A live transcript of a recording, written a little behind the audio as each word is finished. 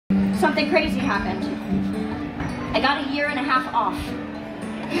something crazy happened. I got 1.5 years off.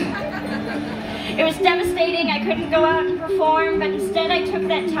 It was devastating. I couldn't go out and perform, but instead I took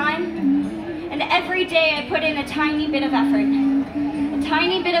that time, and every day I put in a tiny bit of effort. A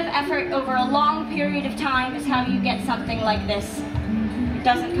tiny bit of effort over a long period of time is how you get something like this. It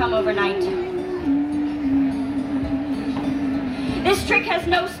doesn't come overnight. This trick has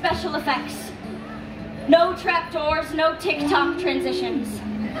no special effects. No trapdoors, no tick-tock transitions.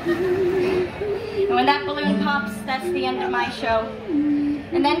 And when that balloon pops, that's the end of my show.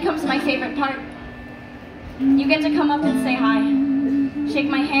 And then comes my favorite part. You get to come up and say hi. Shake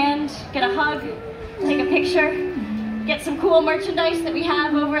my hand, get a hug, take a picture, get some cool merchandise that we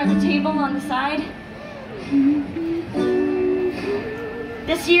have over at the table on the side.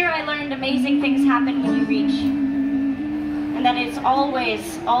 This year I learned amazing things happen when you reach. And that it's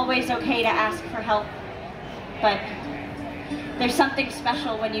always, always okay to ask for help. But there's something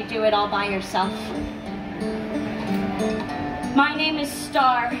special when you do it all by yourself. My name is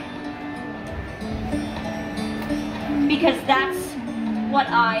Star, because that's what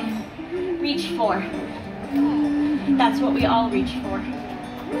I reach for. That's what we all reach for.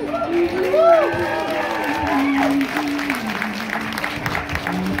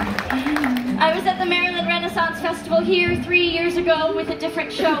 I was at the Maryland Renaissance Festival here 3 years ago with a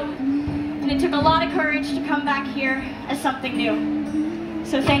different show, and it took a lot of courage to come back here as something new.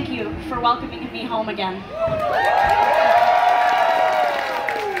 So thank you for welcoming me home again.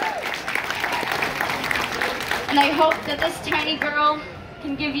 And I hope that this tiny girl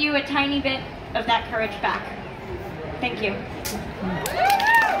can give you a tiny bit of that courage back. Thank you.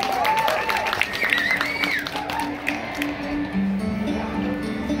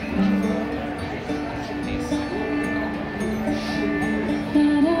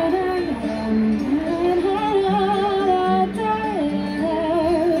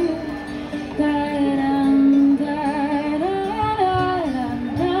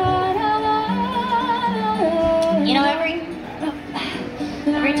 You know, every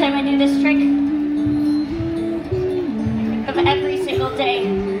time I do this trick, of every single day,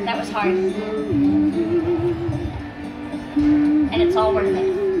 that was hard. And it's all worth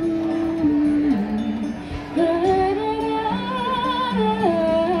it.